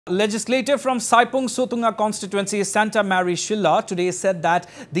Legislator from Saipung Sutnga constituency, Santa Mary Shylla, today said that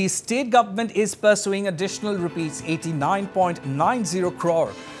the state government is pursuing additional rupees 89.90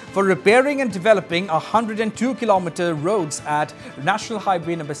 crore for repairing and developing 102-kilometer roads at National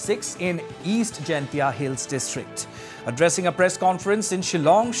Highway No. 6 in East Jaintia Hills District. Addressing a press conference in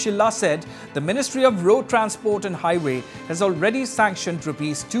Shillong, Shylla said the Ministry of Road Transport and Highway has already sanctioned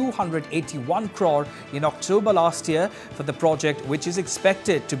rupees 281 crore in October last year for the project, which is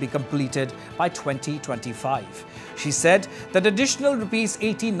expected to be completed by 2025. She said that additional rupees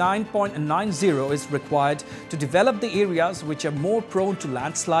 89.90 is required to develop the areas which are more prone to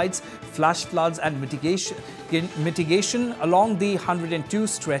landslides, flash floods and mitigation along the 102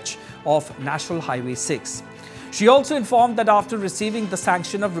 stretch of National Highway 6. She also informed that after receiving the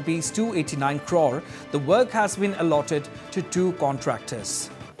sanction of rupees 289 crore, the work has been allotted to 2 contractors.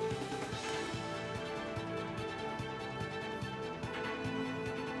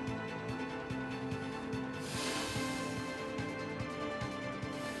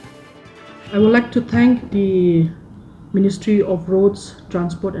 I would like to thank the Ministry of Roads,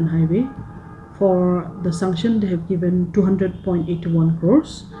 Transport and Highway for the sanction they have given 200.81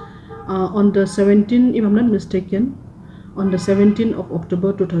 crores. On the 17th, if I'm not mistaken, on the 17th of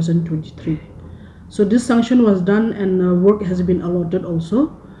October 2023. So this sanction was done and work has been allotted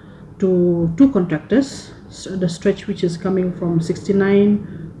also to 2 contractors. So the stretch which is coming from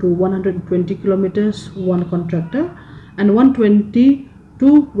 69 to 120 kilometers, 1 contractor, and 120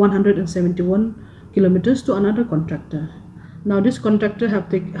 to 171 kilometers to another contractor. Now this contractor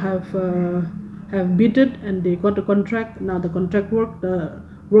have bidded and they got the contract. Now the contract work, the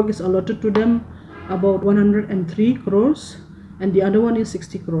work is allotted to them about 103 crores and the other one is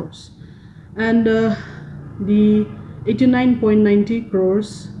 60 crores. And the 89.90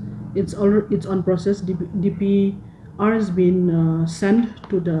 crores, it's on process. DPR has been sent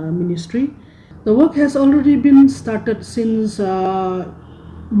to the ministry. The work has already been started since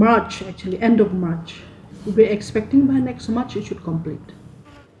March, actually end of March. We're expecting by next March it should complete.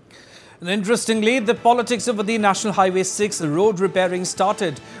 And interestingly, the politics over the National Highway 6 road repairing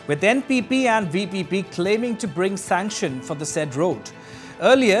started with NPP and VPP claiming to bring sanction for the said road.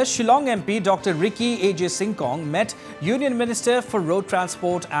 Earlier, Shillong MP Dr. Ricky A.J. Singkong met Union Minister for Road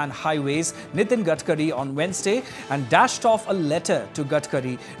Transport and Highways Nitin Gadkari on Wednesday and dashed off a letter to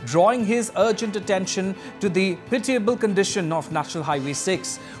Gadkari drawing his urgent attention to the pitiable condition of National Highway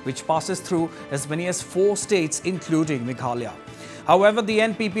 6, which passes through as many as 4 states including Meghalaya. However, the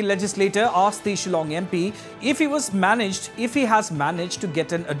NPP legislator asked the Shillong MP if he has managed to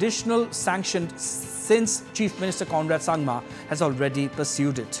get an additional sanction since Chief Minister Conrad Sangma has already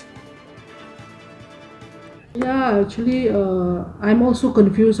pursued it. Yeah, actually, I'm also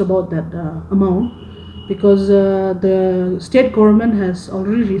confused about that amount because the state government has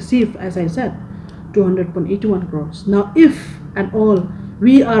already received, as I said, 200.81 crores. Now, if at all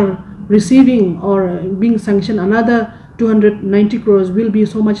we are receiving or being sanctioned another 290 crores, will be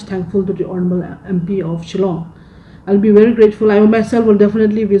so much thankful to the Honorable MP of Shillong. I'll be very grateful. I myself will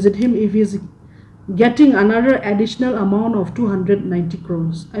definitely visit him if he's getting another additional amount of 290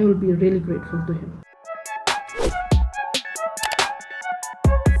 crores. I will be really grateful to him.